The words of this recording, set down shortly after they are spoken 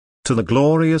to the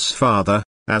glorious Father,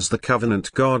 as the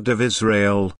covenant God of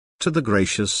Israel, to the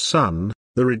gracious Son,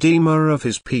 the Redeemer of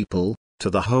his people, to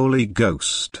the Holy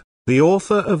Ghost, the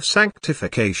author of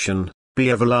sanctification, be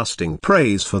everlasting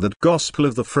praise for that gospel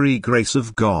of the free grace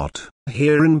of God,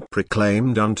 herein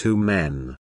proclaimed unto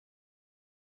men.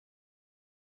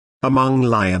 Among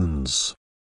Lions.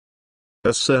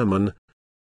 A Sermon.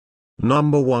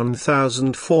 Number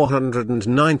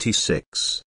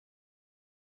 1496.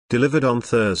 Delivered on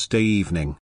Thursday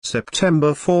evening,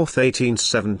 September 4,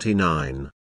 1879.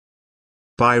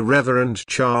 By Reverend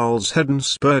Charles Haddon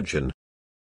Spurgeon.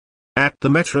 At the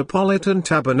Metropolitan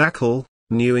Tabernacle,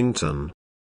 Newington.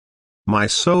 My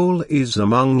soul is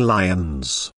among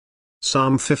lions.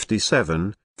 Psalm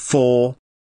 57, 4.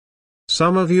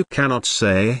 Some of you cannot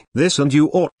say this, and you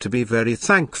ought to be very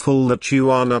thankful that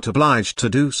you are not obliged to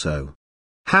do so.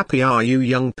 Happy are you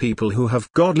young people who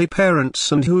have godly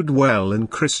parents and who dwell in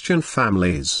Christian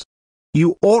families.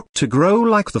 You ought to grow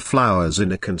like the flowers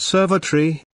in a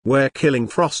conservatory, where killing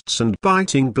frosts and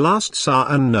biting blasts are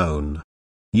unknown.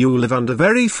 You live under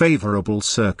very favorable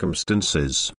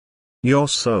circumstances. Your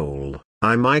soul,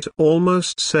 I might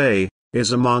almost say,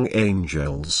 is among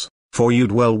angels, for you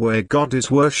dwell where God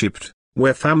is worshipped,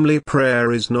 where family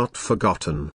prayer is not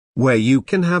forgotten, where you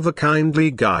can have a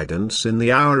kindly guidance in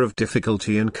the hour of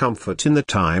difficulty and comfort in the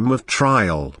time of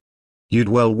trial. You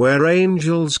dwell where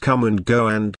angels come and go,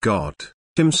 and God,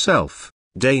 himself,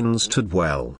 deigns to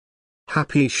dwell.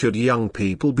 Happy should young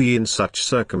people be in such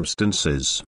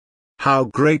circumstances. How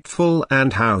grateful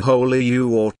and how holy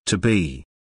you ought to be.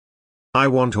 I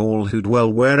want all who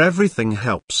dwell where everything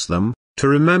helps them, to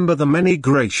remember the many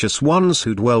gracious ones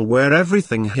who dwell where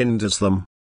everything hinders them.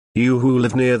 You who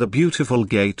live near the beautiful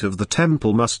gate of the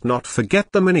temple must not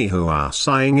forget the many who are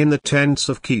sighing in the tents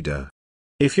of Kedar.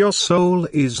 If your soul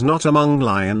is not among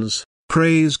lions,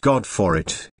 praise God for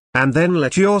it, and then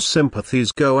let your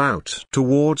sympathies go out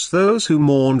towards those who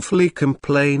mournfully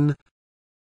complain.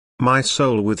 My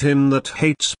soul with him that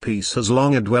hates peace has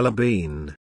long a dweller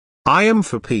been. I am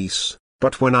for peace,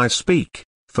 but when I speak,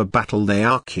 for battle they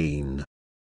are keen.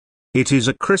 It is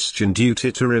a Christian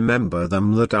duty to remember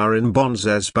them that are in bonds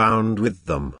as bound with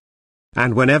them.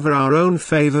 And whenever our own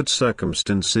favored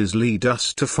circumstances lead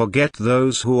us to forget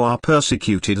those who are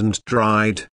persecuted and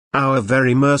tried, our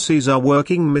very mercies are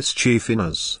working mischief in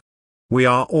us. We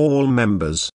are all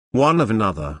members, one of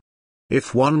another.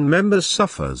 If one member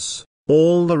suffers,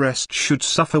 all the rest should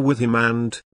suffer with him,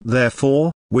 and,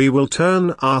 therefore, we will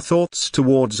turn our thoughts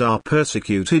towards our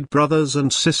persecuted brothers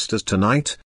and sisters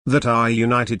tonight, that our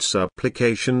united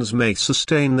supplications may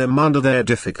sustain them under their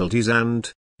difficulties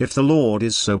and, if the Lord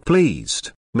is so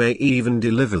pleased, may even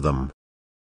deliver them.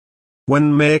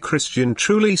 When may a Christian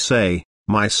truly say,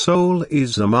 my soul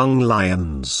is among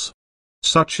lions?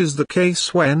 Such is the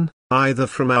case when, either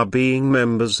from our being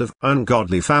members of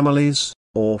ungodly families,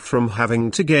 or from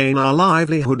having to gain our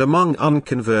livelihood among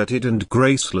unconverted and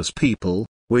graceless people,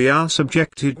 we are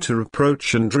subjected to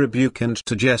reproach and rebuke and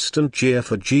to jest and jeer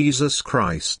for Jesus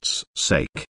Christ's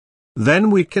sake. Then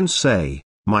we can say,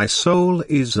 my soul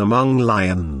is among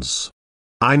lions.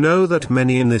 I know that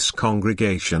many in this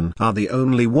congregation are the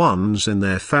only ones in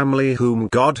their family whom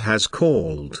God has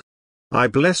called. I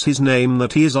bless his name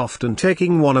that he is often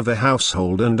taking one of a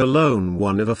household and alone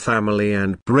one of a family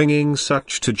and bringing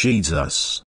such to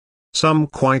Jesus. Some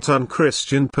quite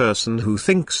unchristian person who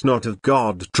thinks not of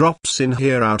God drops in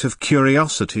here out of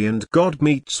curiosity, and God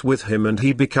meets with him and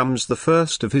he becomes the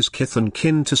first of his kith and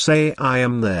kin to say, I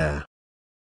am there.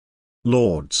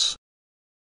 Lords.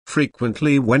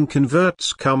 Frequently when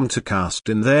converts come to cast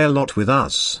in their lot with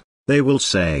us, they will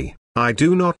say, I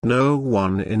do not know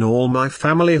one in all my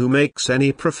family who makes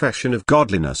any profession of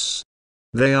godliness.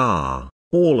 They are,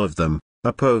 all of them,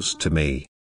 opposed to me.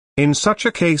 In such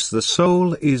a case the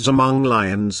soul is among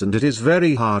lions, and it is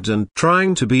very hard and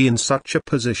trying to be in such a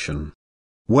position.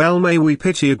 Well may we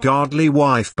pity a godly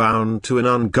wife bound to an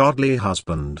ungodly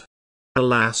husband.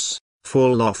 Alas,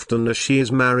 full often as she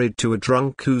is married to a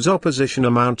drunk whose opposition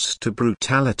amounts to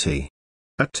brutality.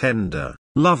 A tender,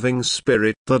 loving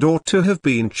spirit that ought to have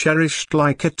been cherished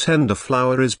like a tender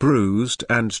flower is bruised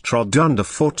and trod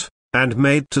underfoot, and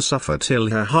made to suffer till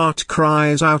her heart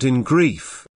cries out in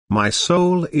grief, my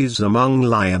soul is among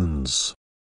lions.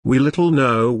 We little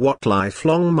know what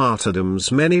lifelong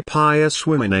martyrdoms many pious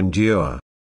women endure.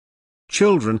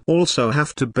 Children also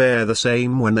have to bear the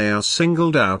same when they are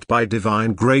singled out by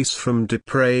divine grace from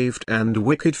depraved and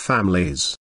wicked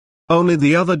families. Only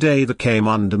the other day there came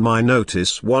under my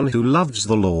notice one who loves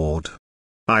the Lord.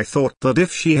 I thought that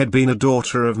if she had been a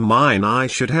daughter of mine I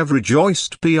should have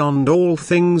rejoiced beyond all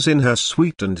things in her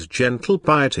sweet and gentle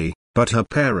piety, But her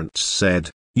parents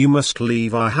said, "You must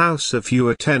leave our house if you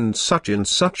attend such and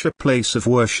such a place of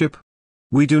worship.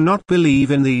 We do not believe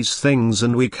in these things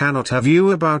and we cannot have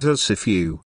you about us if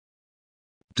you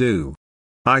do."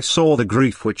 I saw the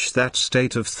grief which that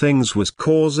state of things was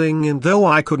causing, and though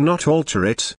I could not alter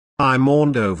it, I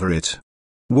mourned over it.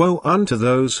 Woe unto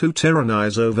those who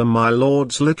tyrannize over my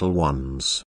Lord's little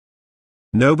ones.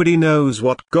 Nobody knows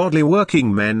what godly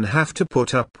working men have to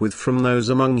put up with from those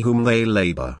among whom they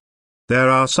labor. There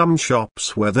are some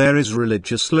shops where there is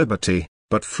religious liberty,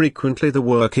 but frequently the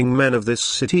working men of this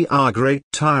city are great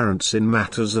tyrants in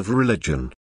matters of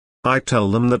religion. I tell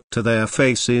them that to their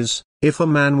faces, if a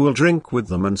man will drink with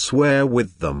them and swear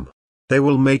with them, they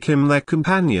will make him their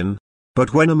companion,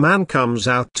 but when a man comes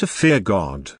out to fear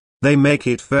God, they make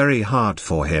it very hard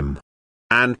for him.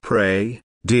 And pray,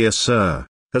 dear sir,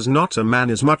 has not a man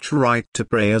as much right to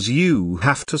pray as you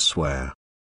have to swear?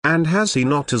 And has he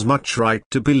not as much right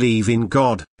to believe in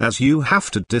God as you have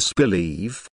to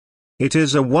disbelieve? It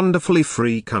is a wonderfully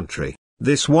free country,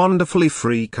 this wonderfully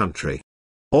free country.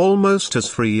 Almost as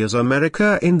free as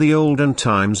America in the olden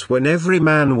times when every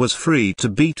man was free to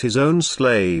beat his own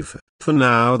slave, for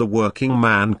now the working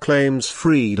man claims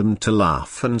freedom to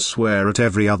laugh and swear at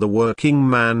every other working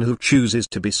man who chooses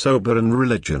to be sober in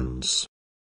religions.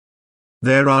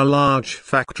 There are large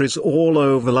factories all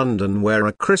over London where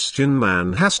a Christian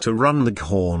man has to run the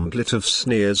gauntlet of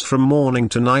sneers from morning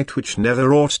to night which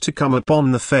never ought to come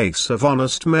upon the face of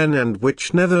honest men and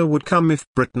which never would come if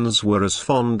Britons were as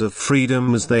fond of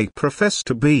freedom as they profess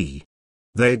to be.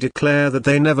 They declare that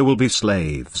they never will be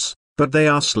slaves, but they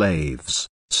are slaves,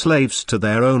 slaves to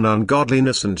their own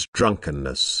ungodliness and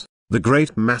drunkenness, the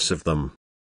great mass of them.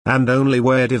 And only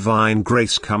where divine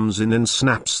grace comes in and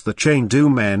snaps the chain do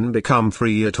men become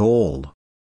free at all.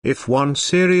 If one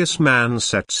serious man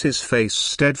sets his face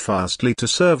steadfastly to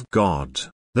serve God,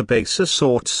 the baser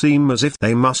sort seem as if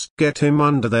they must get him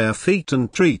under their feet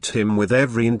and treat him with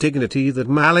every indignity that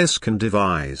malice can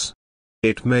devise.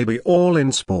 It may be all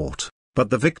in sport,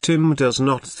 but the victim does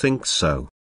not think so.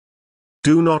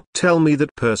 Do not tell me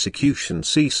that persecution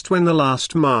ceased when the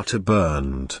last martyr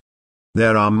burned.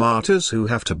 There are martyrs who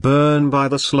have to burn by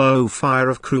the slow fire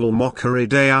of cruel mockery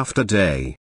day after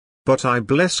day. But I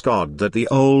bless God that the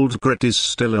old grit is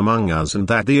still among us and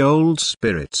that the old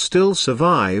spirit still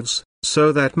survives,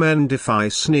 so that men defy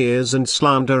sneers and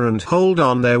slander and hold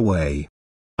on their way.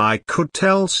 I could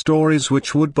tell stories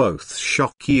which would both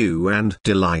shock you and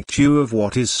delight you of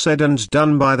what is said and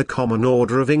done by the common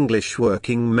order of English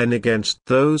working men against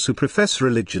those who profess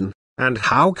religion, and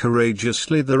how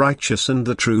courageously the righteous and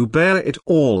the true bear it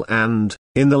all and,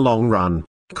 in the long run,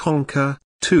 conquer,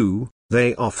 too.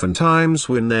 They oftentimes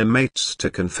win their mates to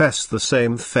confess the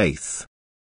same faith.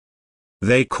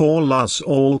 They call us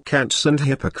all cants and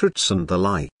hypocrites and the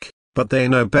like, but they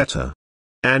know better.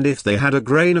 And if they had a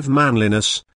grain of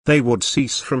manliness, they would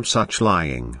cease from such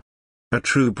lying. A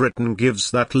true Briton gives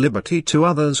that liberty to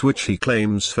others which he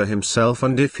claims for himself,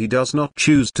 and if he does not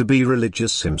choose to be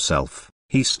religious himself,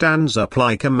 he stands up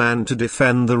like a man to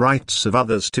defend the rights of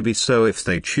others to be so if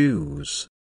they choose.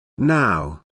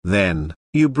 Now, then,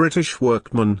 you British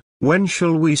workmen, when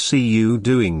shall we see you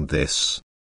doing this?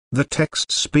 The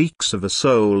text speaks of a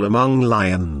soul among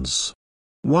lions.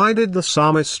 Why did the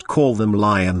psalmist call them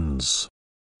lions?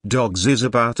 Dogs is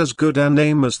about as good a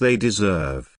name as they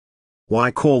deserve.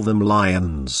 Why call them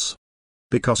lions?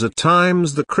 Because at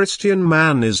times the Christian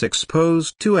man is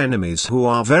exposed to enemies who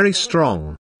are very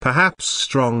strong. Perhaps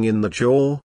strong in the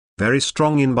jaw, very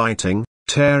strong in biting,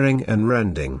 tearing and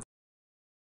rending.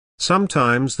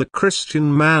 Sometimes the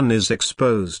Christian man is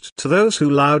exposed to those who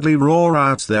loudly roar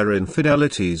out their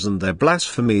infidelities and their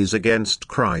blasphemies against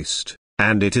Christ,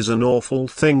 and it is an awful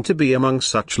thing to be among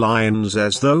such lions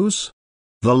as those.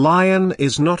 The lion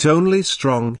is not only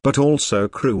strong but also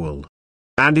cruel.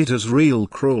 And it is real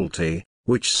cruelty,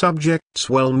 which subjects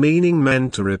well-meaning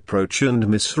men to reproach and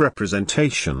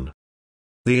misrepresentation.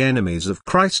 The enemies of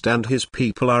Christ and his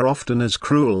people are often as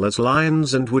cruel as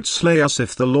lions and would slay us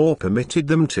if the law permitted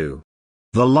them to.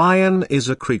 The lion is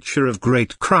a creature of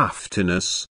great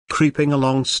craftiness, creeping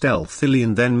along stealthily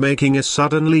and then making a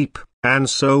sudden leap, and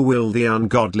so will the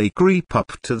ungodly creep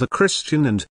up to the Christian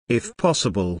and, if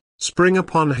possible, spring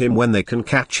upon him when they can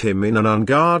catch him in an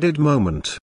unguarded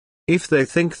moment. If they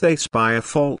think they spy a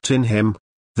fault in him,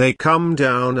 they come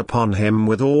down upon him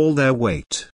with all their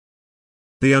weight.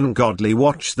 The ungodly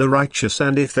watch the righteous,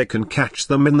 and if they can catch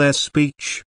them in their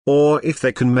speech, or if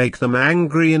they can make them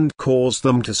angry and cause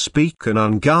them to speak an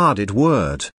unguarded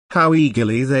word, how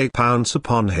eagerly they pounce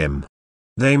upon him.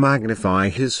 They magnify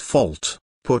his fault,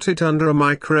 put it under a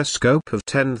microscope of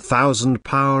 10,000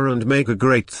 power and make a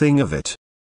great thing of it.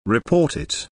 Report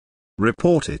it.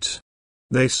 Report it.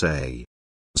 They say.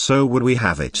 So would we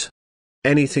have it.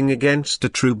 Anything against a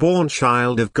true-born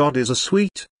child of God is a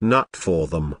sweet nut for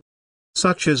them.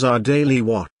 Such as are daily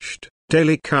watched,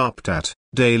 daily carped at,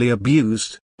 daily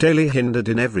abused, daily hindered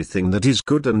in everything that is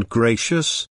good and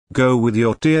gracious, go with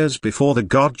your tears before the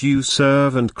God you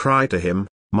serve and cry to him,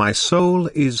 my soul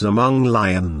is among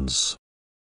lions.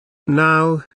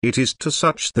 Now, it is to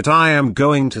such that I am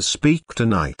going to speak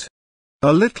tonight.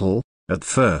 A little, at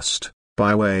first,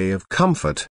 by way of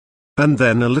comfort, and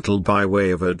then a little by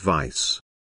way of advice.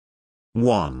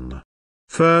 1.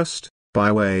 First,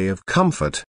 by way of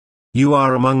comfort. You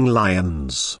are among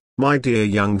lions, my dear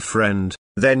young friend,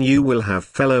 then you will have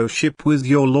fellowship with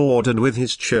your Lord and with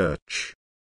his church.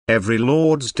 Every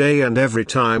Lord's Day and every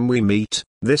time we meet,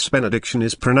 this benediction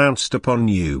is pronounced upon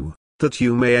you, that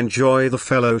you may enjoy the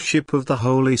fellowship of the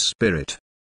Holy Spirit.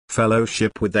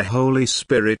 Fellowship with the Holy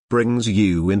Spirit brings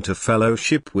you into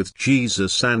fellowship with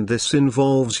Jesus, and this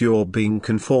involves your being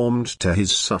conformed to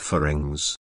his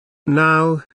sufferings.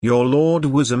 Now, your Lord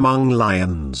was among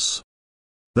lions.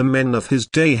 The men of his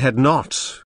day had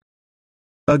not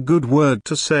a good word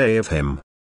to say of him.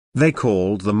 They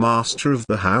called the master of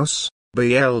the house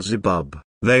Beelzebub.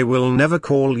 They will never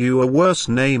call you a worse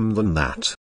name than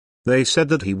that. They said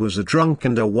that he was a drunk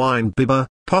and a wine-bibber.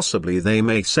 Possibly they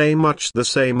may say much the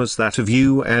same as that of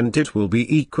you, and it will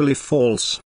be equally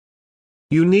false.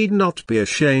 You need not be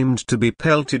ashamed to be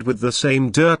pelted with the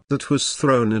same dirt that was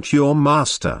thrown at your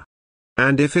master.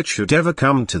 And if it should ever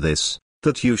come to this,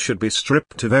 that you should be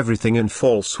stripped of everything and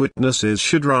false witnesses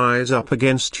should rise up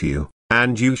against you,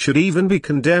 and you should even be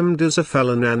condemned as a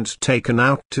felon and taken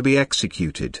out to be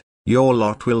executed, your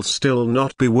lot will still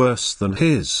not be worse than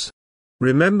his.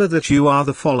 Remember that you are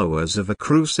the followers of a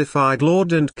crucified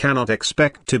Lord and cannot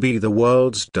expect to be the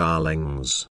world's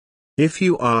darlings. If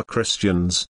you are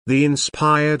Christians, the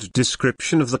inspired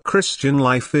description of the Christian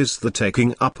life is the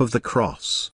taking up of the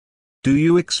cross. Do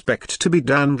you expect to be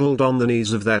dandled on the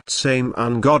knees of that same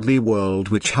ungodly world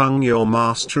which hung your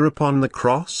master upon the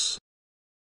cross?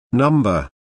 Number.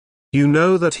 You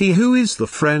know that he who is the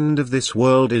friend of this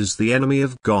world is the enemy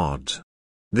of God.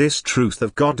 This truth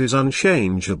of God is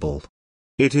unchangeable.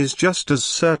 It is just as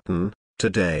certain,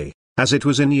 today, as it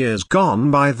was in years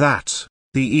gone by that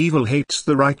the evil hates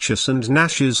the righteous and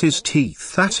gnashes his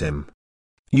teeth at him.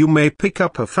 You may pick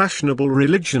up a fashionable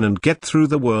religion and get through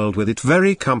the world with it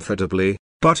very comfortably,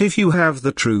 but if you have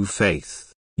the true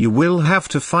faith, you will have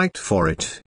to fight for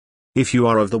it. If you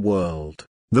are of the world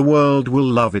will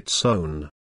love its own.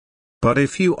 But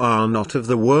if you are not of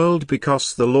the world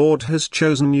because the Lord has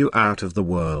chosen you out of the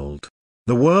world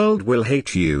will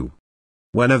hate you.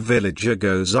 When a villager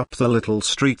goes up the little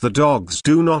street, the dogs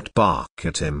do not bark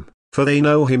at him, for they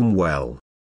know him well.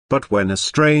 But when a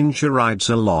stranger rides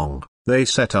along, they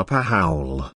set up a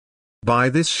howl. By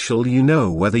this shall you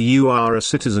know whether you are a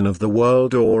citizen of the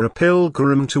world or a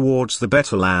pilgrim towards the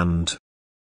better land.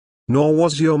 Nor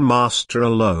was your master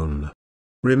alone.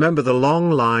 Remember the long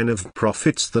line of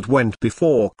prophets that went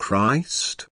before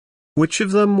Christ. Which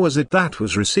of them was it that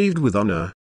was received with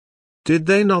honor? Did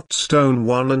they not stone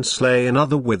one and slay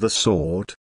another with a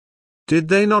sword? Did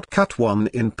they not cut one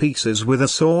in pieces with a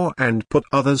saw and put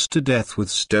others to death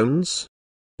with stones?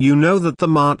 You know that the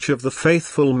march of the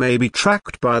faithful may be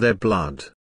tracked by their blood.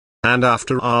 And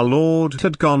after our Lord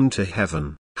had gone to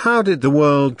heaven, how did the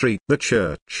world treat the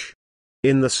church?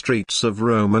 In the streets of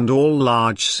Rome and all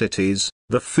large cities,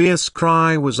 the fierce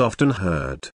cry was often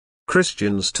heard,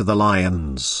 "Christians to the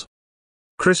lions!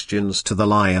 Christians to the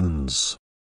lions!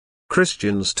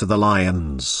 Christians to the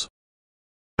lions!"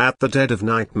 At the dead of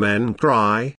night men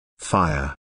cry,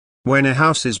 "Fire!" When a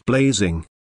house is blazing,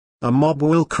 a mob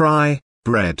will cry,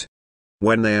 "Bread!"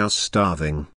 when they are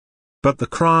starving. But the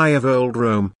cry of old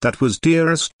Rome that was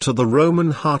dearest to the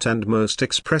Roman heart and most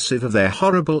expressive of their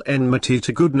horrible enmity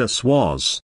to goodness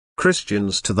was,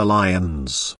 "Christians to the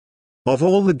lions!" Of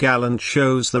all the gallant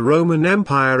shows the Roman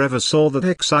Empire ever saw that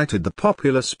excited the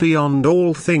populace beyond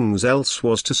all things else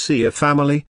was to see a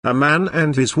family, a man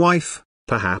and his wife,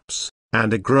 perhaps,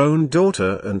 and a grown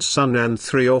daughter and son and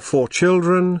 3 or 4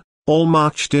 children, all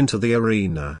marched into the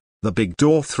arena, the big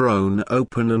door thrown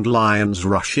open and lions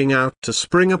rushing out to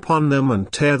spring upon them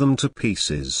and tear them to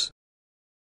pieces.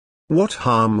 What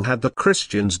harm had the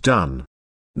Christians done?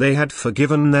 They had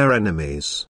forgiven their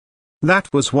enemies.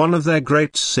 That was one of their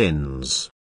great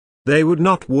sins. They would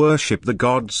not worship the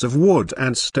gods of wood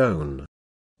and stone.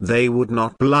 They would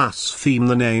not blaspheme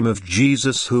the name of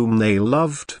Jesus whom they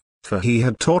loved, for he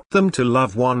had taught them to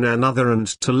love one another and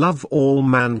to love all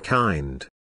mankind.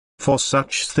 For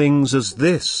such things as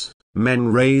this, men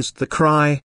raised the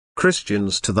cry,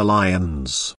 "Christians to the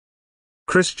lions!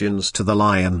 Christians to the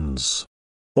lions!"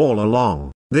 All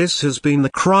along, this has been the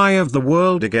cry of the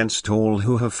world against all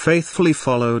who have faithfully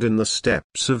followed in the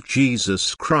steps of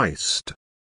Jesus Christ.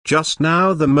 Just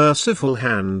now the merciful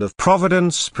hand of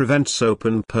Providence prevents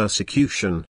open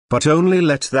persecution, but only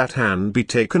let that hand be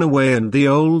taken away and the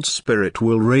old spirit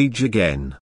will rage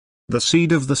again. The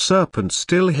seed of the serpent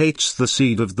still hates the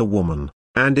seed of the woman,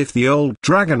 and if the old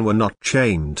dragon were not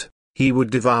chained, he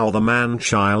would devour the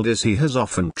man-child as he has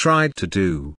often tried to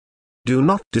do. Do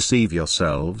not deceive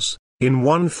yourselves, in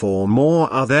one form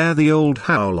or other the old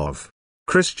howl of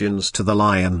 "Christians to the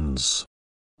lions"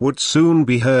 would soon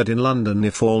be heard in London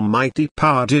if Almighty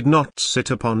Power did not sit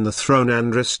upon the throne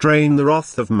and restrain the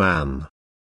wrath of man.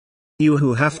 You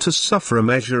who have to suffer a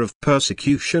measure of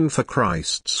persecution for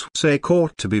Christ's sake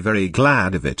ought to be very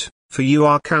glad of it, for you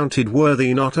are counted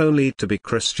worthy not only to be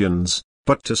Christians,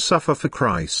 but to suffer for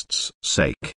Christ's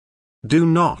sake. Do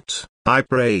not, I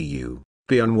pray you,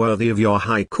 be unworthy of your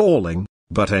high calling,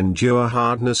 but endure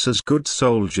hardness as good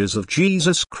soldiers of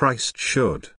Jesus Christ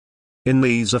should. In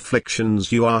these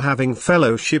afflictions you are having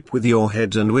fellowship with your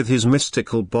head and with his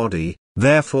mystical body,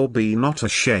 therefore be not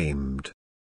ashamed.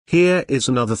 Here is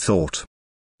another thought.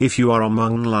 If you are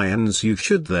among lions you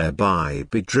should thereby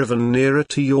be driven nearer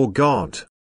to your God.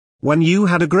 When you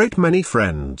had a great many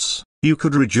friends, you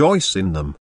could rejoice in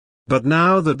them. But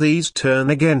now that these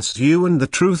turn against you and the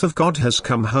truth of God has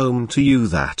come home to you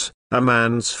that, a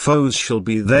man's foes shall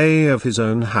be they of his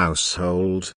own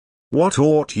household, what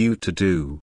ought you to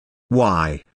do?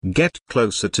 Why, get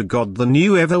closer to God than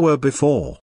you ever were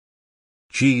before.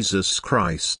 Jesus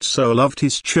Christ so loved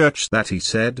his church that he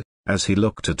said, as he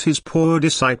looked at his poor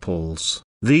disciples,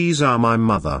 "These are my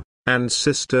mother, and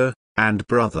sister, and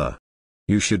brother."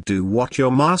 You should do what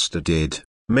your master did,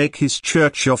 make his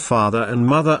church your father and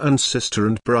mother and sister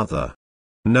and brother.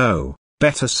 No,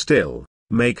 better still,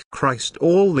 make Christ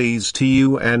all these to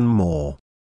you and more.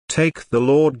 Take the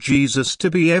Lord Jesus to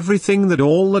be everything that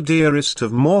all the dearest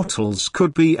of mortals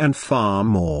could be and far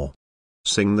more.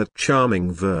 Sing that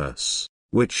charming verse,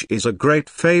 which is a great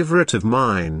favorite of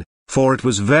mine, for it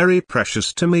was very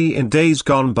precious to me in days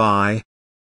gone by.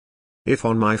 If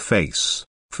on my face,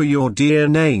 for your dear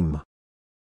name,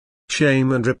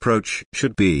 shame and reproach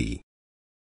should be.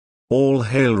 All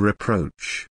hail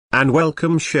reproach, and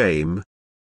welcome shame.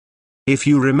 If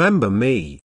you remember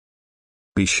me,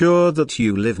 be sure that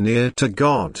you live near to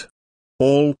God.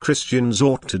 All Christians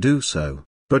ought to do so,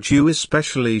 but you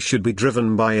especially should be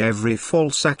driven by every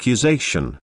false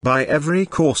accusation, by every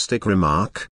caustic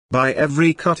remark, by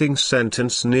every cutting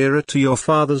sentence nearer to your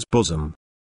Father's bosom.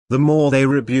 The more they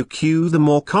rebuke you, the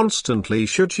more constantly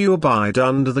should you abide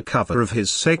under the cover of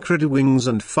his sacred wings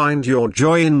and find your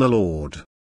joy in the Lord.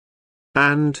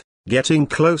 And, getting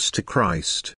close to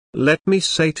Christ, let me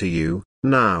say to you,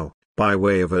 now, by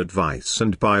way of advice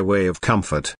and by way of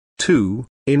comfort, too,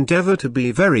 endeavor to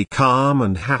be very calm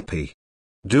and happy.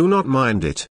 Do not mind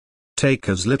it. Take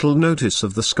as little notice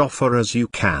of the scoffer as you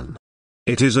can.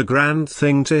 It is a grand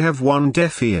thing to have one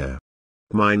deaf ear.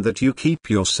 Mind that you keep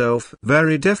yourself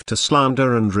very deaf to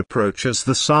slander and reproach, as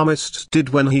the psalmist did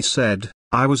when he said,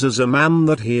 "I was as a man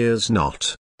that hears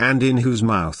not, and in whose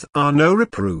mouth are no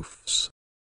reproofs."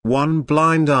 One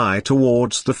blind eye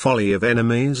towards the folly of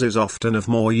enemies is often of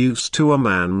more use to a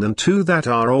man than two that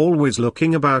are always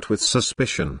looking about with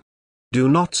suspicion. Do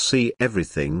not see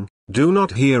everything, do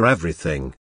not hear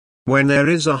everything. When there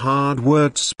is a hard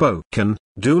word spoken,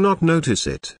 do not notice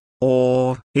it,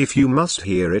 or, if you must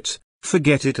hear it,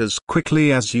 forget it as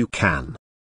quickly as you can.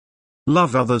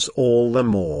 Love others all the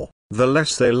more, the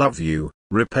less they love you,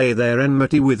 repay their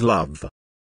enmity with love.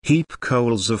 Heap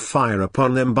coals of fire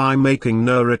upon them by making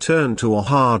no return to a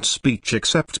hard speech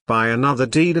except by another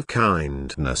deed of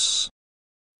kindness.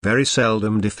 Very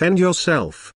seldom defend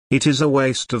yourself, it is a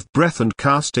waste of breath and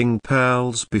casting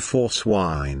pearls before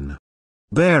swine.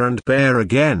 Bear and bear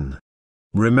again.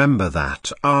 Remember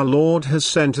that our Lord has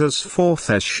sent us forth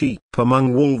as sheep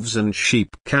among wolves, and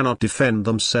sheep cannot defend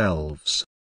themselves.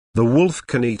 The wolf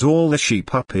can eat all the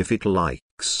sheep up if it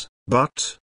likes,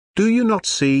 but, do you not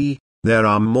see, there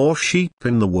are more sheep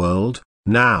in the world,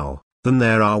 now, than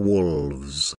there are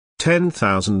wolves,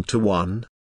 10,000 to 1.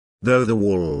 Though the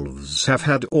wolves have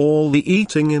had all the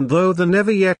eating, and though there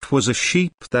never yet was a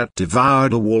sheep that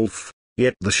devoured a wolf,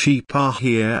 yet the sheep are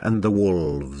here and the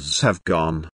wolves have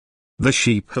gone. The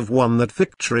sheep have won that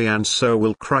victory, and so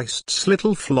will Christ's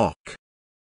little flock.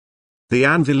 The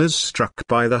anvil is struck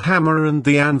by the hammer and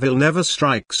the anvil never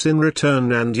strikes in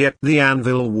return, and yet the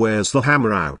anvil wears the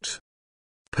hammer out.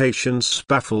 Patience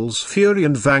baffles fury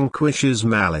and vanquishes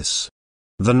malice.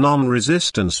 The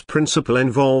non-resistance principle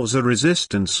involves a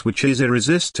resistance which is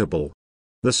irresistible.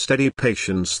 The steady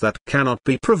patience that cannot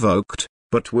be provoked,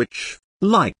 but which,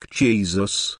 like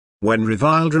Jesus, when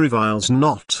reviled reviles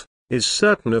not, is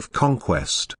certain of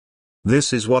conquest.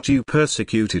 This is what you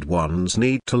persecuted ones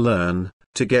need to learn,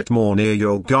 to get more near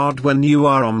your God when you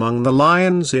are among the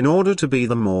lions, in order to be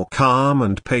the more calm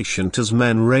and patient as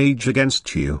men rage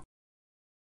against you.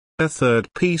 A third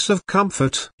piece of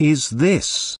comfort is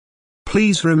this.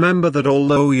 Please remember that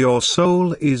although your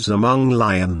soul is among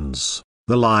lions,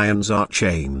 the lions are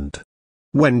chained.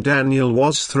 When Daniel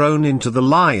was thrown into the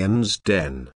lion's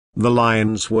den, the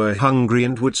lions were hungry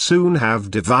and would soon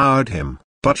have devoured him,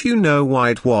 but you know why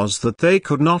it was that they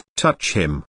could not touch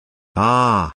him.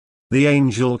 The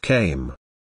angel came.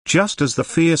 Just as the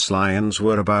fierce lions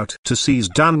were about to seize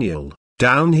Daniel,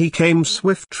 down he came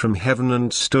swift from heaven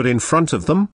and stood in front of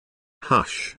them.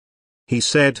 Hush! He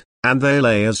said, and they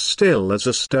lay as still as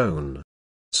a stone.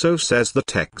 So says the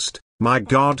text, my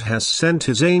God has sent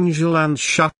his angel and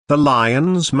shut the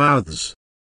lions' mouths.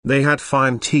 They had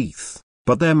fine teeth,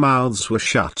 but their mouths were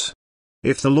shut.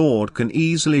 If the Lord can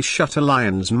easily shut a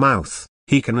lion's mouth,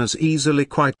 he can as easily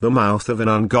quiet the mouth of an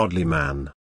ungodly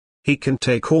man. He can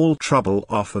take all trouble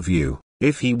off of you,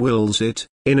 if he wills it,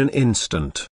 in an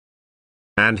instant.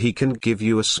 And he can give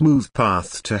you a smooth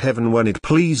path to heaven when it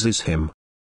pleases him.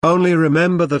 Only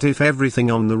remember that if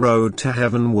everything on the road to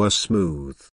heaven were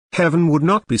smooth, heaven would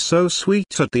not be so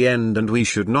sweet at the end, and we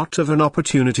should not have an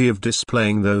opportunity of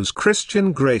displaying those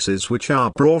Christian graces which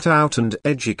are brought out and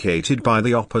educated by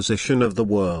the opposition of the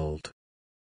world.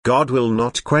 God will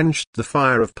not quench the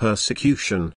fire of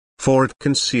persecution, for it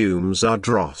consumes our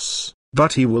dross,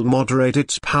 but he will moderate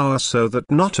its power so that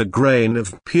not a grain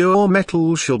of pure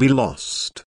metal shall be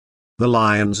lost. The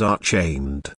lions are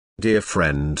chained, dear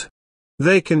friend.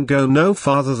 They can go no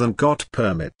farther than God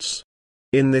permits.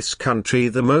 In this country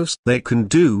the most they can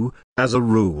do, as a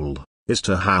rule, is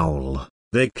to howl.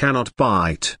 They cannot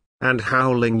bite, and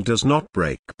howling does not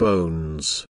break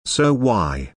bones, so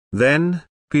why, then,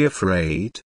 be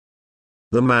afraid?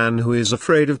 The man who is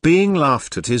afraid of being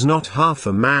laughed at is not half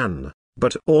a man,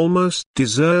 but almost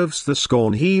deserves the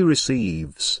scorn he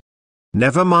receives.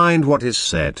 Never mind what is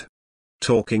said.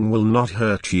 Talking will not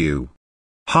hurt you.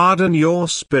 Harden your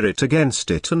spirit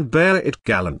against it and bear it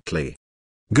gallantly.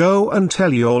 Go and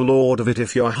tell your Lord of it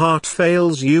if your heart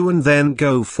fails you, and then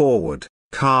go forward,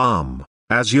 calm,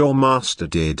 as your Master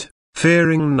did,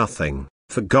 fearing nothing,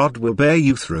 for God will bear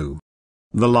you through.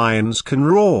 The lions can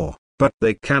roar, but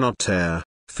they cannot tear,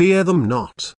 fear them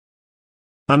not.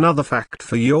 Another fact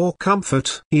for your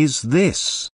comfort is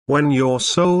this: when your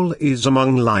soul is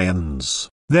among lions,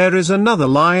 there is another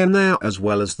lion there as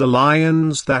well as the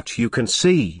lions that you can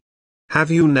see.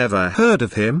 Have you never heard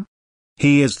of him?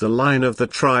 He is the Lion of the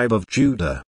tribe of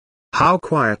Judah. How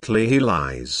quietly he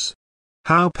lies.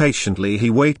 How patiently he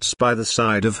waits by the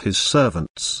side of his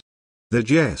servants. The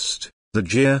jest, the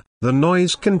jeer, the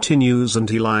noise continues, and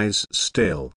he lies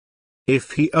still.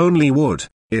 If he only would,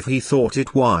 if he thought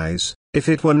it wise, if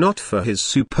it were not for his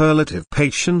superlative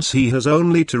patience, he has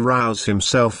only to rouse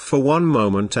himself for one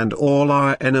moment and all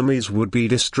our enemies would be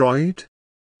destroyed.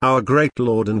 Our great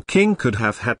Lord and King could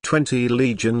have had 20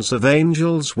 legions of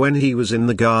angels when he was in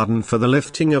the garden for the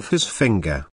lifting of his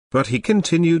finger, but he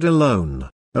continued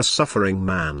alone, a suffering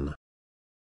man.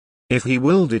 If he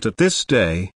willed it at this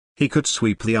day, he could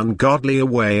sweep the ungodly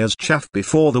away as chaff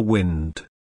before the wind.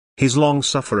 His long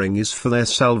suffering is for their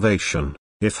salvation,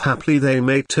 if haply they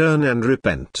may turn and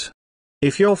repent.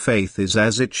 If your faith is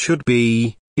as it should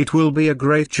be, it will be a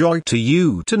great joy to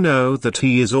you to know that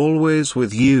he is always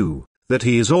with you, that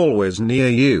he is always near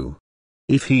you.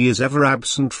 If he is ever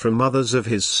absent from others of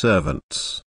his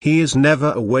servants, he is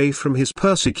never away from his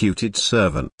persecuted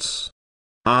servants.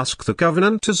 Ask the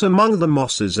Covenanters among the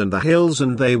mosses and the hills,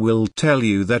 and they will tell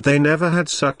you that they never had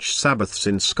such Sabbaths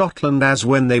in Scotland as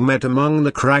when they met among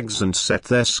the crags and set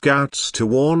their scouts to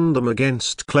warn them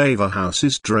against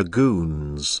Claverhouse's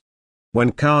dragoons.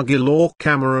 When Cargill or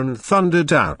Cameron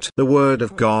thundered out the word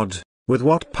of God, with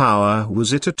what power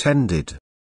was it attended?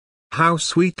 How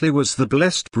sweetly was the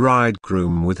blessed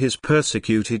bridegroom with his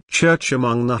persecuted church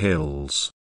among the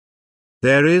hills.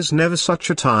 There is never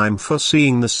such a time for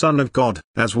seeing the Son of God,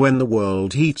 as when the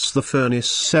world heats the furnace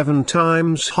 7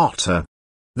 times hotter.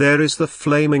 There is the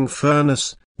flaming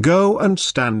furnace, go and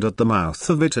stand at the mouth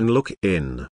of it and look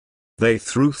in. They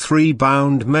threw 3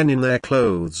 bound men in their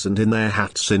clothes and in their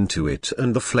hats into it,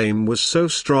 and the flame was so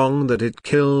strong that it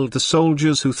killed the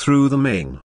soldiers who threw them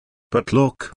in. But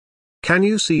look! Can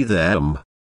you see them?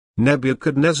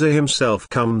 Nebuchadnezzar himself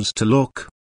comes to look.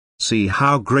 See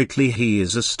how greatly he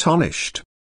is astonished.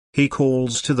 He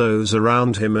calls to those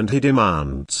around him and he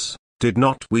demands, "Did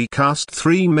not we cast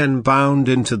 3 men bound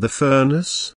into the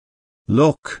furnace?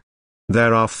 Look!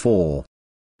 There are 4.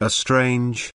 A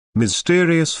strange,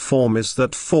 mysterious form is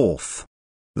that 4th.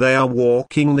 They are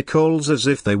walking the coals as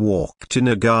if they walked in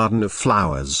a garden of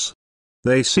flowers.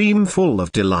 They seem full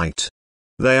of delight.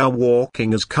 They are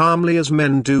walking as calmly as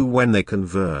men do when they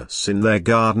converse in their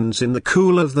gardens in the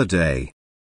cool of the day.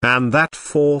 And that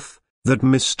 4th, that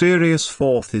mysterious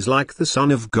 4th is like the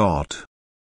Son of God."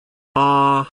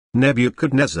 Ah,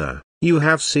 Nebuchadnezzar, you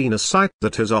have seen a sight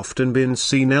that has often been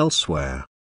seen elsewhere.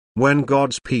 When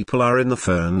God's people are in the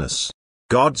furnace,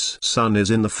 God's Son is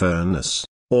in the furnace,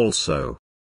 also.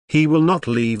 He will not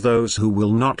leave those who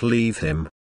will not leave him.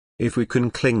 If we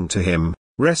can cling to him,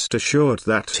 rest assured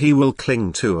that he will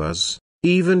cling to us,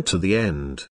 even to the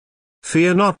end.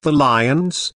 Fear not the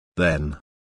lions, then.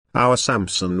 Our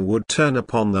Samson would turn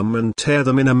upon them and tear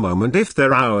them in a moment if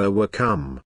their hour were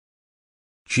come.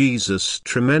 Jesus'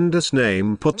 tremendous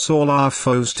name puts all our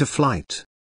foes to flight.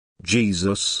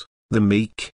 Jesus, the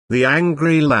meek, the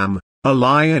angry lamb, a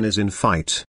lion is in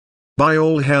fight. By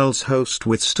all hell's host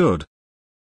withstood.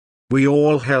 We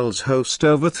all hell's host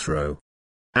overthrow.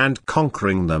 And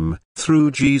conquering them,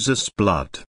 through Jesus'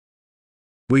 blood.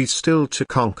 We still to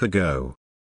conquer go.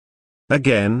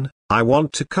 Again, I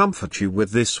want to comfort you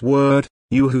with this word: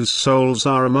 you whose souls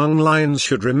are among lions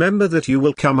should remember that you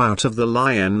will come out of the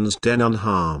lion's den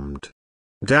unharmed.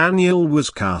 Daniel was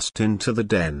cast into the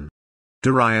den.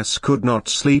 Darius could not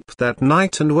sleep that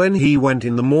night, and when he went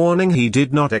in the morning he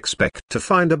did not expect to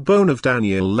find a bone of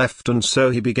Daniel left, and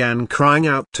so he began crying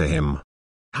out to him.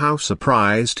 How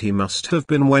surprised he must have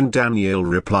been when Daniel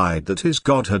replied that his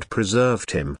God had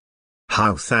preserved him.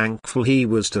 How thankful he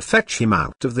was to fetch him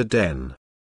out of the den.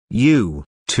 You,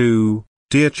 too,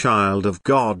 dear child of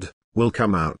God, will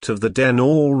come out of the den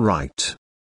all right.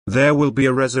 There will be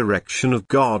a resurrection of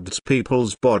God's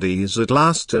people's bodies at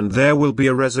last, and there will be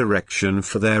a resurrection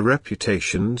for their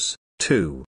reputations,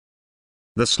 too.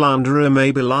 The slanderer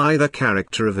may belie the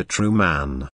character of a true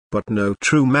man, but no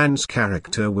true man's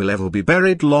character will ever be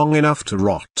buried long enough to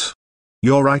rot.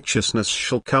 Your righteousness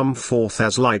shall come forth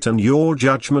as light, and your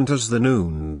judgment as the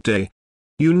noonday.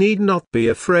 You need not be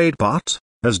afraid, but,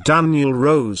 as Daniel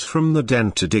rose from the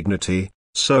den to dignity,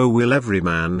 so will every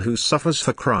man who suffers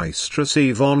for Christ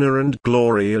receive honor and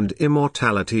glory and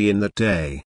immortality in that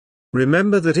day.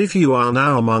 Remember that if you are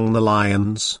now among the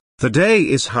lions, the day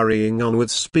is hurrying on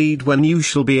with speed when you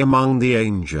shall be among the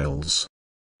angels.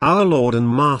 Our Lord and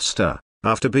Master,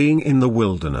 after being in the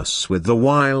wilderness with the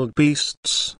wild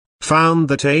beasts, found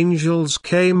that angels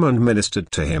came and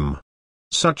ministered to him.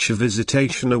 Such a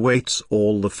visitation awaits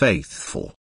all the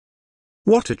faithful.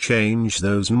 What a change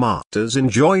those martyrs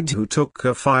enjoyed who took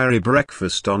a fiery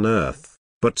breakfast on earth,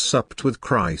 but supped with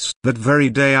Christ that very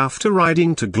day after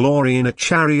riding to glory in a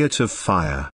chariot of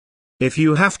fire. If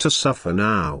you have to suffer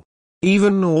now,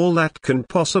 even all that can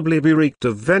possibly be wreaked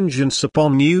of vengeance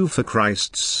upon you for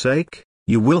Christ's sake,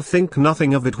 you will think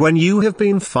nothing of it when you have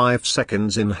been 5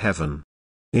 seconds in heaven.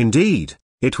 Indeed,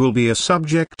 it will be a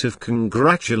subject of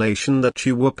congratulation that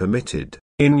you were permitted,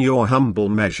 in your humble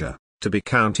measure, to be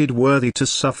counted worthy to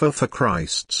suffer for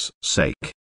Christ's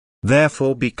sake.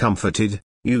 Therefore be comforted,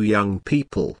 you young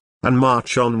people, and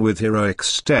march on with heroic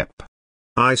step.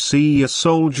 I see a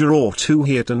soldier or two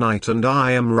here tonight, and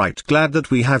I am right glad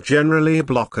that we have generally a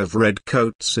block of red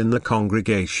coats in the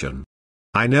congregation.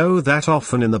 I know that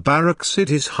often in the barracks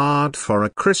it is hard for a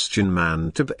Christian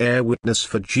man to bear witness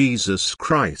for Jesus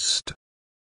Christ.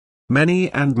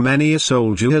 Many and many a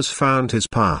soldier has found his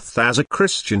path as a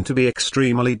Christian to be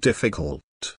extremely difficult.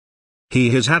 He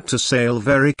has had to sail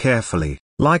very carefully,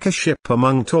 like a ship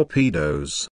among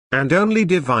torpedoes, and only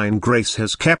divine grace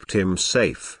has kept him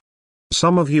safe.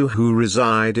 Some of you who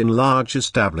reside in large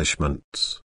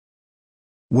establishments,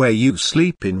 where you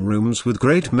sleep in rooms with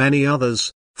great many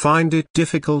others, find it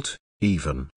difficult,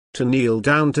 even, to kneel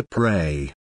down to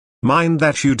pray. Mind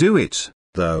that you do it,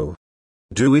 though.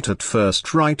 Do it at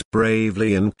first right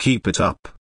bravely and keep it up.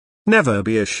 Never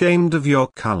be ashamed of your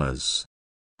colors.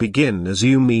 Begin as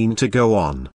you mean to go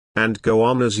on, and go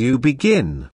on as you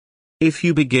begin. If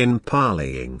you begin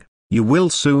parleying, you will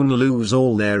soon lose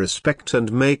all their respect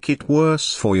and make it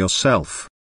worse for yourself.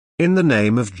 In the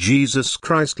name of Jesus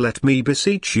Christ, let me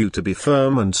beseech you to be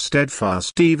firm and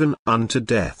steadfast even unto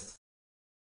death.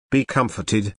 Be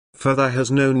comforted, for there has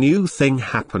no new thing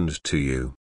happened to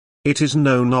you. It is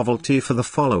no novelty for the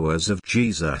followers of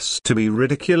Jesus to be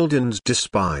ridiculed and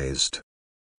despised.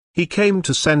 He came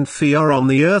to send fear on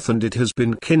the earth, and it has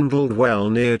been kindled well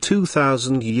near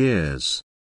 2,000 years.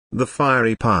 The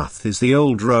fiery path is the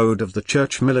old road of the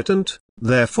church militant,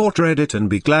 therefore tread it and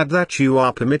be glad that you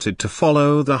are permitted to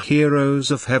follow the heroes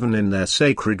of heaven in their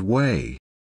sacred way.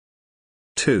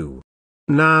 2.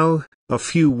 Now, a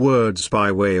few words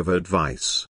by way of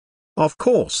advice. Of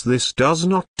course, this does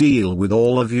not deal with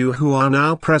all of you who are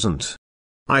now present.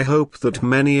 I hope that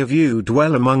many of you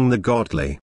dwell among the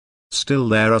godly. Still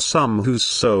there are some whose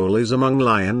soul is among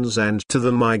lions, and to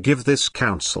them I give this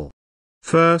counsel.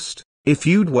 First, if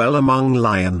you dwell among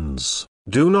lions,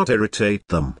 do not irritate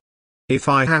them. If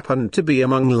I happened to be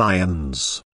among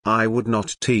lions, I would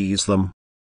not tease them.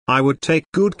 I would take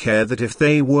good care that if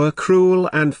they were cruel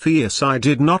and fierce I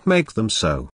did not make them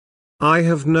so. I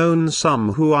have known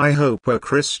some who I hope were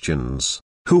Christians,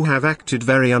 who have acted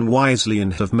very unwisely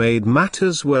and have made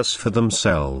matters worse for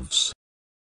themselves.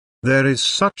 There is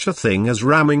such a thing as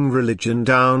ramming religion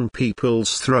down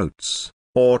people's throats,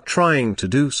 or trying to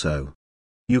do so.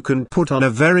 You can put on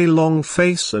a very long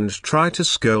face and try to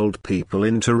scold people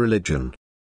into religion.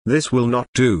 This will not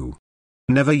do.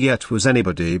 Never yet was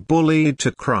anybody bullied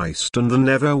to Christ, and there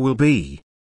never will be.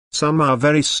 Some are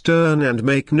very stern and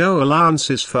make no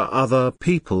allowances for other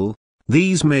people.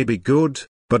 These may be good,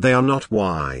 but they are not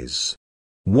wise.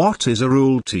 What is a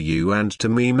rule to you and to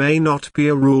me may not be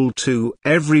a rule to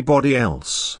everybody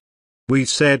else. We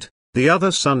said, the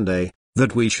other Sunday,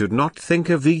 that we should not think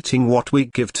of eating what we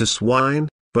give to swine,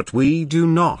 but we do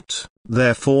not,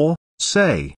 therefore,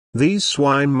 say, these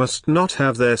swine must not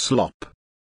have their slop.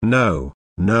 No,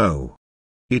 no.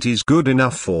 It is good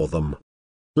enough for them.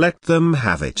 Let them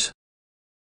have it.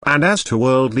 And as to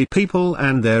worldly people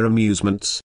and their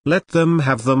amusements, let them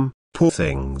have them, poor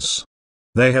things.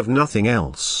 They have nothing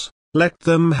else, let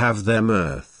them have their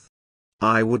mirth.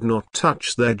 I would not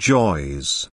touch their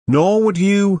joys, nor would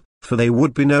you, for they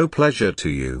would be no pleasure to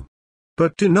you.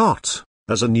 But do not,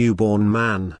 as a newborn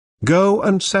man, go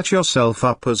and set yourself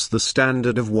up as the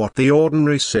standard of what the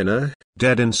ordinary sinner,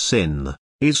 dead in sin,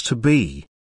 is to be.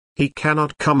 He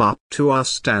cannot come up to our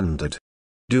standard.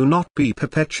 Do not be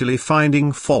perpetually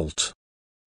finding fault.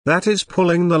 That is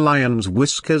pulling the lion's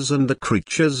whiskers, and the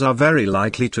creatures are very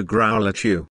likely to growl at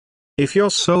you. If your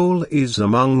soul is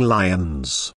among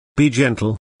lions, be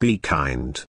gentle, be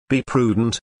kind, be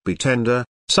prudent, be tender,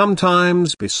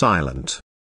 sometimes be silent.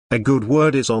 A good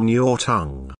word is on your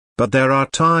tongue, but there are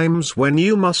times when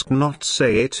you must not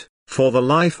say it, for the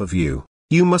life of you.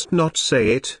 You must not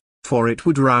say it, for it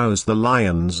would rouse the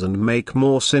lions and make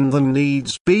more sin than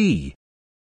needs be.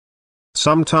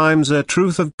 Sometimes a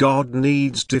truth of God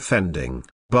needs defending,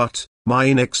 but, my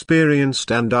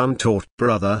inexperienced and untaught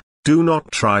brother, do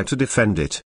not try to defend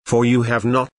it, for you have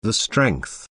not the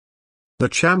strength. The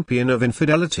champion of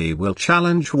infidelity will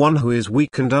challenge one who is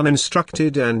weak and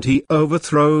uninstructed, and he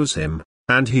overthrows him,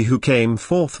 and he who came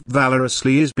forth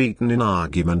valorously is beaten in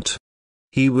argument.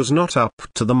 He was not up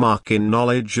to the mark in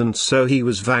knowledge, and so he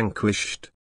was vanquished.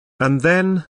 And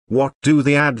then, what do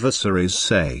the adversaries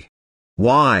say?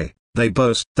 Why, they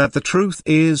boast that the truth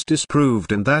is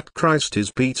disproved and that Christ is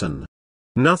beaten.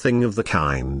 Nothing of the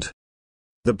kind.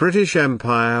 The British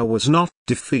Empire was not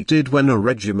defeated when a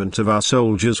regiment of our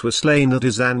soldiers were slain at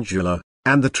Isangela,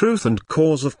 and the truth and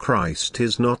cause of Christ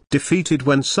is not defeated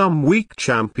when some weak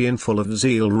champion full of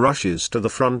zeal rushes to the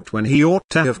front when he ought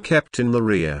to have kept in the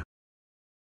rear.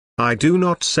 I do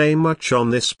not say much on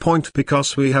this point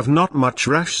because we have not much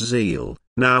rash zeal,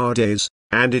 nowadays,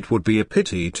 and it would be a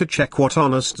pity to check what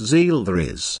honest zeal there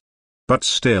is. But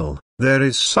still, there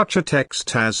is such a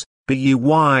text as, "Be ye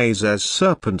wise as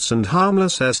serpents and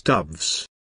harmless as doves."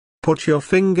 Put your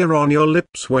finger on your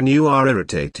lips when you are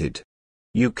irritated.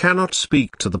 You cannot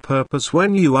speak to the purpose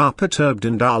when you are perturbed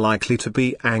and are likely to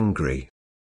be angry.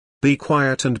 Be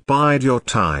quiet and bide your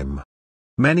time.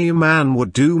 Many a man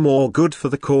would do more good for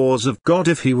the cause of God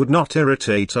if he would not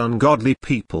irritate ungodly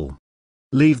people.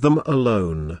 Leave them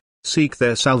alone. Seek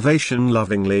their salvation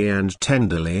lovingly and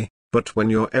tenderly, but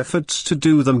when your efforts to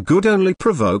do them good only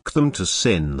provoke them to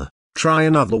sin, try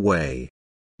another way.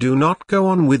 Do not go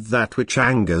on with that which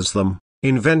angers them,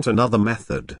 invent another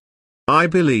method. I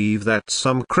believe that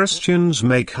some Christians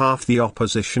make half the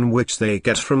opposition which they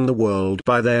get from the world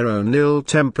by their own ill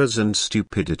tempers and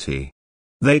stupidity.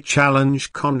 They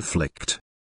challenge conflict.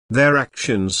 Their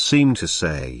actions seem to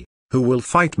say, "Who will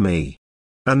fight me?"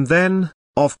 And then,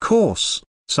 of course,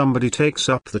 somebody takes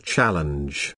up the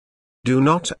challenge. Do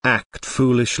not act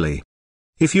foolishly.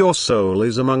 If your soul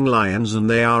is among lions and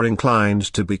they are inclined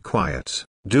to be quiet,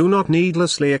 do not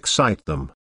needlessly excite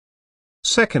them.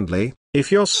 Secondly,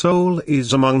 if your soul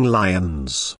is among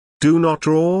lions, do not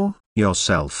roar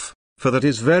yourself, for that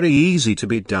is very easy to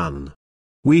be done.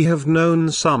 We have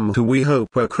known some who we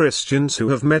hope were Christians who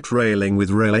have met railing with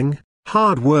railing,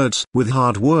 hard words with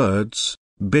hard words,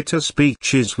 bitter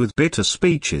speeches with bitter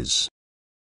speeches.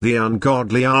 The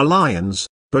ungodly are lions,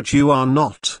 but you are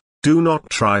not. Do not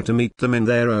try to meet them in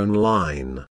their own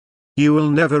line. You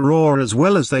will never roar as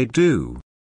well as they do.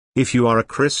 If you are a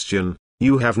Christian,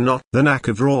 you have not the knack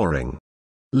of roaring.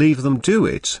 Leave them do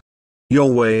it.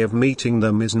 Your way of meeting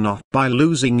them is not by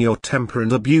losing your temper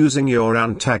and abusing your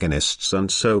antagonists and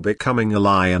so becoming a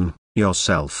lion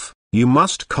yourself. You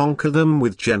must conquer them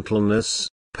with gentleness,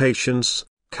 patience,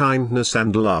 kindness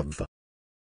and love.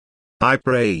 I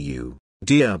pray you,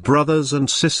 dear brothers and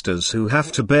sisters who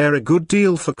have to bear a good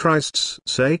deal for Christ's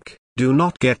sake, do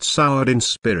not get soured in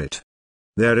spirit.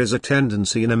 There is a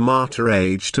tendency in a martyr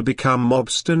age to become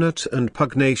obstinate and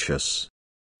pugnacious.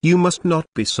 You must not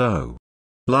be so.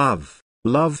 Love,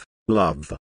 love,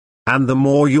 love. And the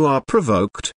more you are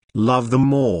provoked, love the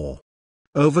more.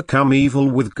 Overcome evil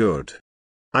with good.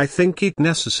 I think it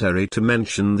necessary to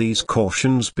mention these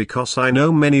cautions because I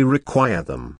know many require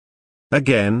them.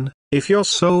 Again, if your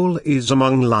soul is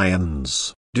among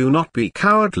lions, do not be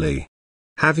cowardly.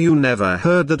 Have you never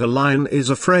heard that a lion is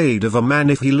afraid of a man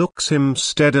if he looks him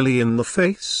steadily in the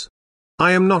face?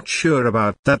 I am not sure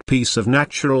about that piece of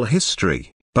natural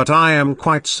history, but I am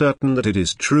quite certain that it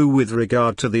is true with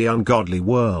regard to the ungodly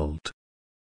world.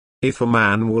 If a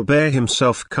man will bear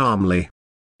himself calmly,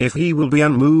 if he will be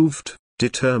unmoved,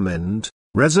 determined,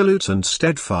 resolute and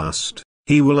steadfast,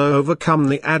 he will overcome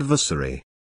the adversary.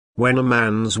 When a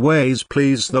man's ways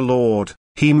please the Lord,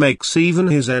 he makes even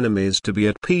his enemies to be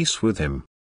at peace with him.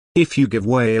 If you give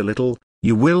way a little,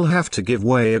 you will have to give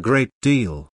way a great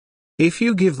deal. If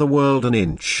you give the world an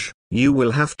inch, you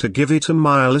will have to give it a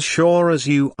mile as sure as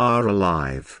you are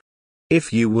alive.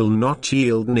 If you will not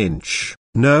yield an inch,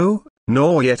 no,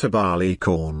 nor yet a barley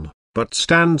corn, but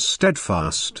stand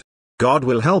steadfast, God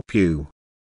will help you.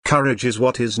 Courage is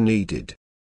what is needed.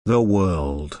 The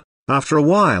world, after a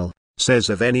while, says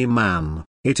of any man,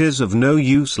 it is of no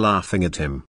use laughing at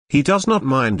him, he does not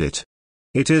mind it.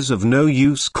 It is of no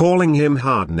use calling him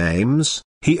hard names,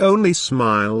 he only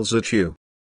smiles at you.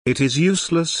 It is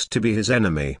useless to be his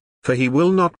enemy, for he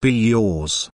will not be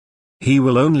yours. He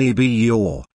will only be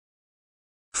your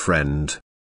friend.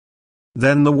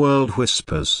 Then the world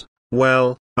whispers,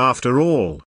 well, after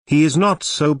all, he is not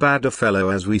so bad a fellow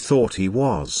as we thought he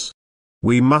was.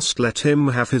 We must let him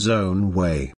have his own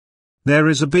way. There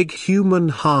is a big human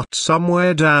heart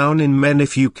somewhere down in men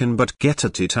if you can but get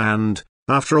at it, and,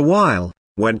 after a while,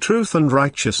 when truth and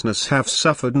righteousness have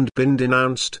suffered and been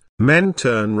denounced, men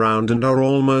turn round and are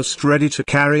almost ready to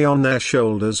carry on their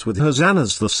shoulders with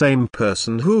hosannas the same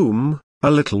person whom,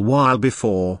 a little while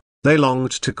before, they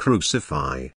longed to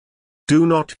crucify. Do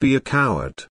not be a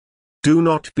coward. Do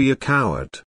not be a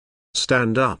coward.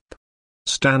 Stand up.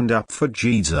 Stand up for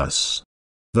Jesus.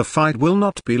 The fight will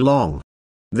not be long.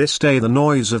 This day the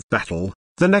noise of battle,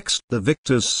 the next the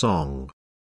victor's song.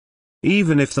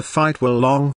 Even if the fight were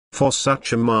long, for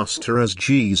such a master as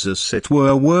Jesus it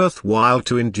were worthwhile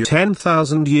to endure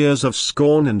 10,000 years of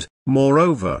scorn and,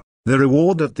 moreover, the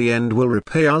reward at the end will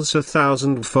repay us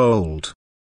 1,000-fold.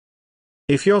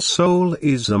 If your soul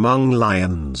is among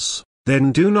lions,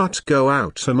 then do not go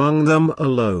out among them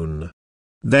alone.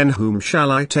 Then whom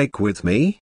shall I take with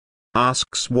me?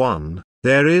 Asks one.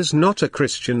 There is not a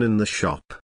Christian in the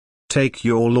shop. Take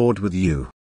your Lord with you.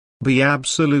 Be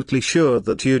absolutely sure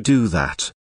that you do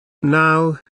that.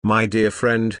 Now, my dear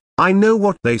friend, I know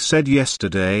what they said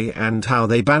yesterday and how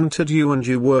they bantered you, and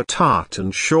you were tart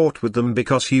and short with them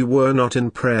because you were not in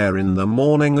prayer in the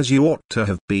morning as you ought to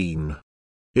have been.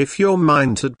 If your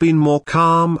mind had been more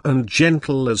calm and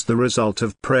gentle as the result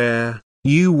of prayer,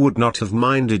 you would not have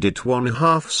minded it one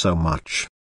half so much.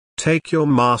 Take your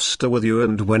master with you,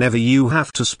 and whenever you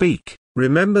have to speak,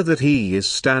 remember that he is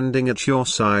standing at your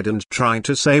side, and try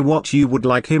to say what you would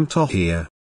like him to hear.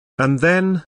 And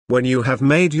then, when you have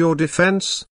made your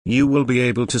defense, you will be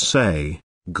able to say,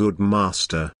 Good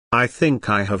Master, I think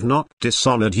I have not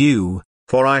dishonored you,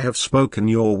 for I have spoken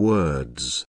your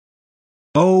words.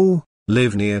 Oh,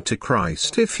 live near to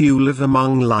Christ if you live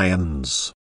among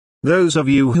lions. Those of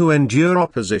you who endure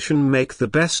opposition make the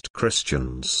best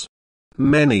Christians.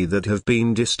 Many that have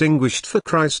been distinguished for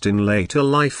Christ in later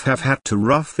life have had to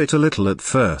rough it a little at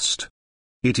first.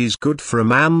 It is good for a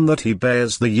man that he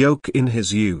bears the yoke in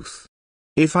his youth.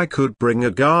 If I could bring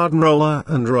a garden roller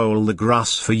and roll the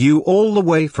grass for you all the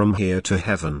way from here to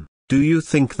heaven, do you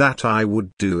think that I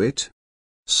would do it?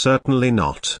 Certainly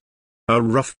not. A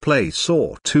rough place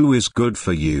or two is good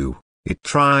for you, it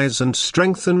tries and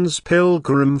strengthens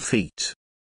pilgrim feet.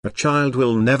 A child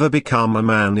will never become a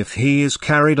man if he is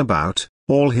carried about,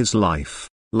 all his life,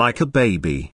 like a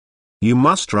baby. You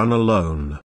must run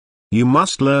alone. You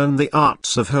must learn the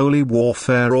arts of holy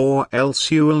warfare, or else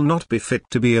you will not be fit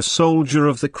to be a soldier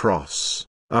of the cross,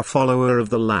 a follower of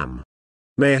the Lamb.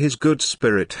 May His good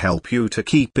Spirit help you to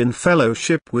keep in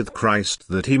fellowship with Christ,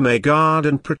 that He may guard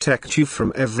and protect you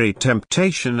from every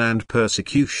temptation and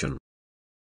persecution.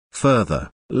 Further,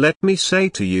 let me say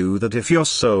to you that if your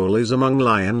soul is among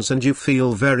lions and you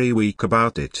feel very weak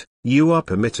about it, you are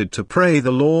permitted to pray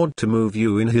the Lord to move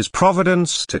you in His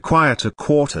providence to quieter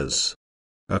quarters.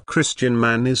 A Christian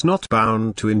man is not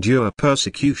bound to endure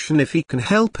persecution if he can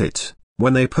help it.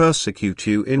 When they persecute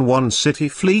you in one city,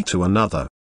 flee to another.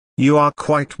 You are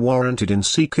quite warranted in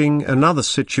seeking another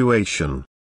situation.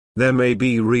 There may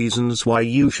be reasons why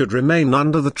you should remain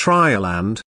under the trial,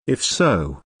 and, if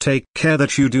so, take care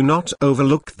that you do not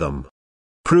overlook them.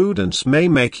 Prudence may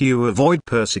make you avoid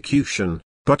persecution,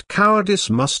 but cowardice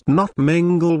must not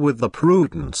mingle with the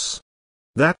prudence.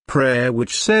 That prayer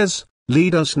which says,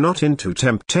 "Lead us not into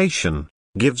temptation,"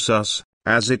 gives us,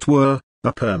 as it were,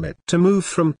 a permit to move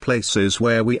from places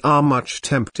where we are much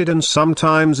tempted, and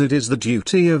sometimes it is the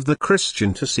duty of the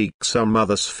Christian to seek some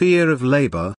other sphere of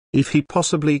labor, if he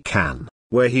possibly can,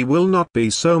 where he will not be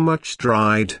so much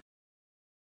tried.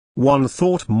 One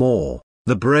thought more,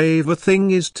 the braver thing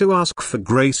is to ask for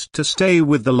grace to stay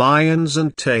with the lions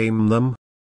and tame them.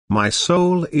 My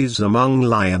soul is among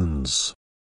lions.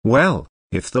 Well,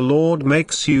 if the Lord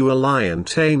makes you a lion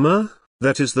tamer,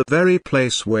 that is the very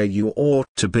place where you ought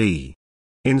to be.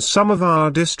 In some of our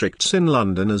districts in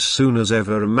London, as soon as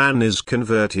ever a man is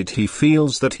converted, he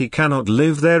feels that he cannot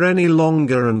live there any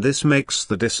longer, and this makes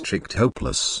the district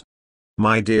hopeless.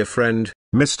 My dear friend,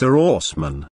 Mr.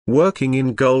 Orseman, working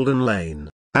in Golden Lane,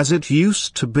 as it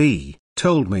used to be,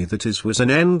 told me that it was an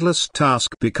endless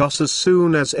task, because as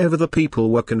soon as ever the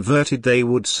people were converted they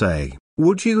would say,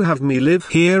 "Would you have me live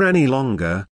here any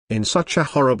longer, in such a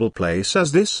horrible place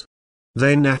as this?"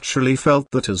 They naturally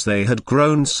felt that as they had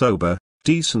grown sober,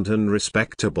 decent and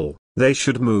respectable, they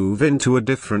should move into a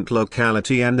different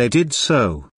locality, and they did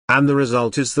so, and the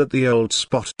result is that the old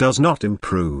spot does not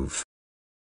improve.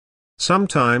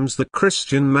 Sometimes the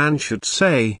Christian man should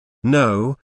say,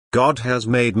 "No, God has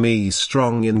made me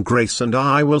strong in grace, and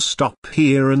I will stop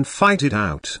here and fight it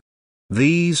out.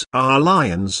 These are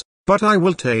lions, but I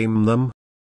will tame them.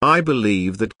 I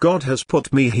believe that God has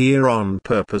put me here on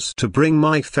purpose to bring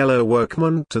my fellow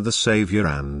workmen to the Savior,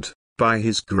 and, by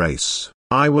His grace,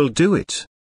 I will do it."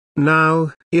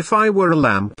 Now, if I were a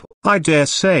lamp, I dare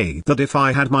say that if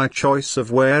I had my choice of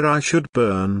where I should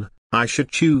burn, I should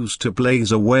choose to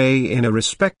blaze away in a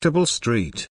respectable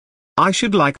street. I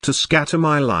should like to scatter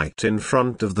my light in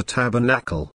front of the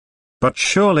tabernacle. But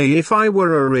surely if I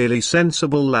were a really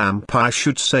sensible lamp, I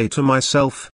should say to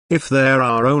myself, if there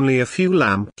are only a few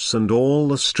lamps and all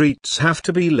the streets have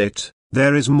to be lit,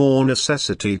 there is more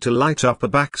necessity to light up a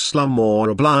back slum or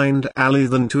a blind alley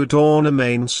than to adorn a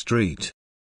main street.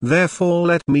 Therefore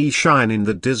let me shine in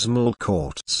the dismal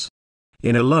courts.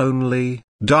 In a lonely,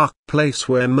 dark place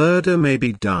where murder may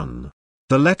be done.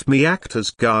 Let me act as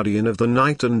guardian of the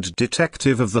night and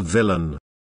detective of the villain.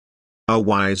 A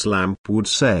wise lamp would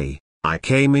say, I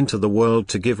came into the world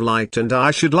to give light, and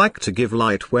I should like to give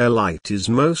light where light is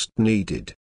most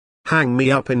needed. Hang me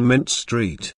up in Mint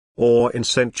Street, or in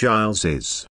St.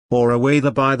 Giles's, or away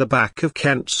by the back of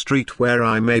Kent Street, where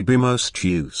I may be most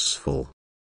useful.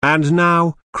 And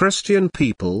now, Christian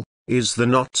people, is there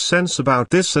not sense about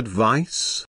this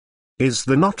advice? Is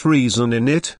there not reason in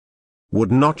it?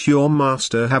 Would not your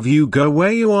master have you go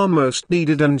where you are most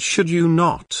needed, and should you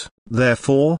not,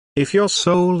 therefore, if your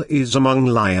soul is among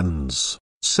lions,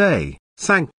 say,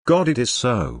 thank God it is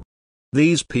so.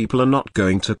 These people are not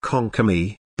going to conquer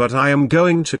me, but I am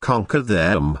going to conquer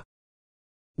them.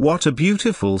 What a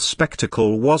beautiful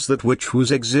spectacle was that which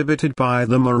was exhibited by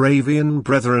the Moravian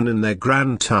brethren in their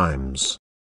grand times.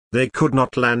 They could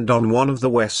not land on one of the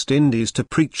West Indies to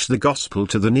preach the gospel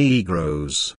to the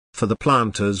Negroes, for the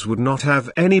planters would not have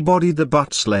anybody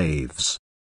but slaves.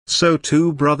 So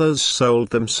two brothers sold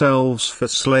themselves for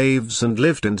slaves and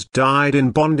lived and died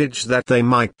in bondage that they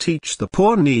might teach the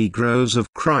poor Negroes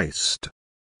of Christ.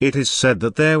 It is said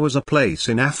that there was a place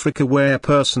in Africa where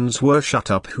persons were shut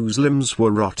up whose limbs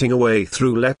were rotting away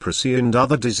through leprosy and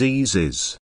other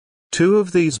diseases. Two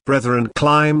of these brethren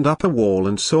climbed up a wall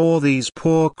and saw these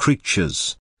poor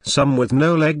creatures, some with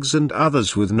no legs and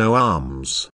others with no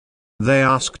arms. They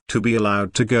asked to be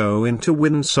allowed to go in to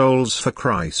win souls for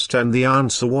Christ, and the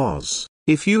answer was,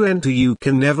 If you enter you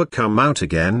can never come out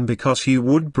again because you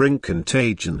would bring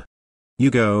contagion. You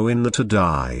go in there to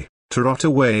die, to rot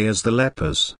away as the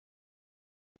lepers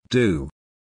do.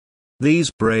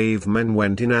 These brave men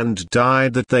went in and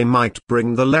died that they might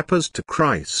bring the lepers to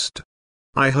Christ.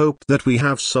 I hope that we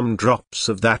have some drops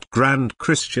of that grand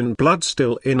Christian blood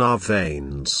still in our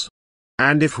veins.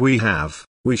 And if we have,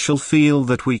 we shall feel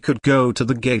that we could go to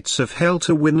the gates of hell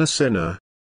to win a sinner.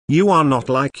 You are not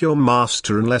like your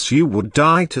master unless you would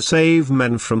die to save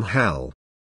men from hell.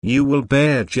 You will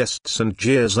bear jests and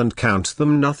jeers and count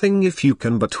them nothing if you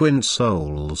can but win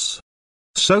souls.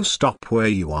 So stop where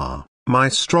you are, my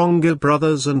stronger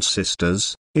brothers and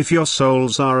sisters. If your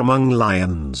souls are among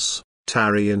lions,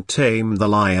 tarry and tame the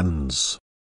lions.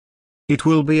 It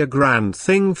will be a grand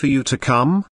thing for you to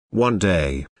come, one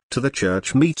day, to the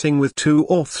church meeting with 2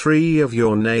 or 3 of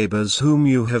your neighbors whom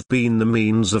you have been the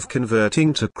means of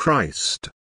converting to Christ.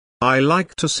 I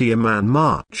like to see a man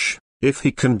march, if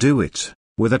he can do it,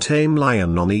 with a tame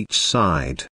lion on each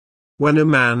side. When a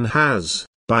man has,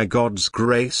 by God's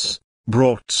grace,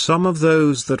 brought some of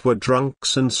those that were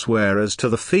drunks and swearers to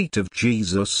the feet of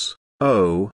Jesus,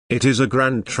 oh, it is a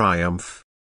grand triumph.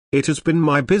 It has been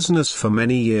my business for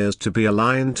many years to be a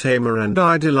lion tamer and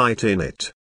I delight in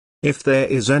it. If there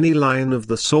is any lion of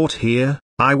the sort here,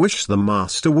 I wish the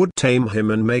master would tame him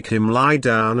and make him lie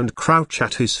down and crouch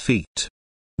at his feet.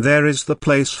 There is the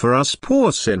place for us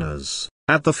poor sinners,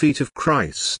 at the feet of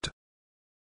Christ.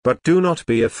 But do not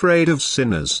be afraid of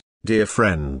sinners, dear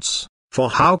friends, for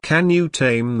how can you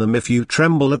tame them if you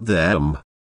tremble at them?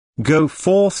 Go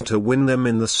forth to win them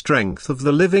in the strength of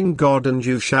the living God, and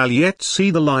you shall yet see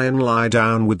the lion lie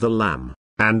down with the lamb,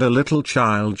 and a little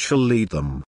child shall lead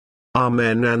them.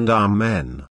 Amen and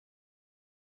Amen.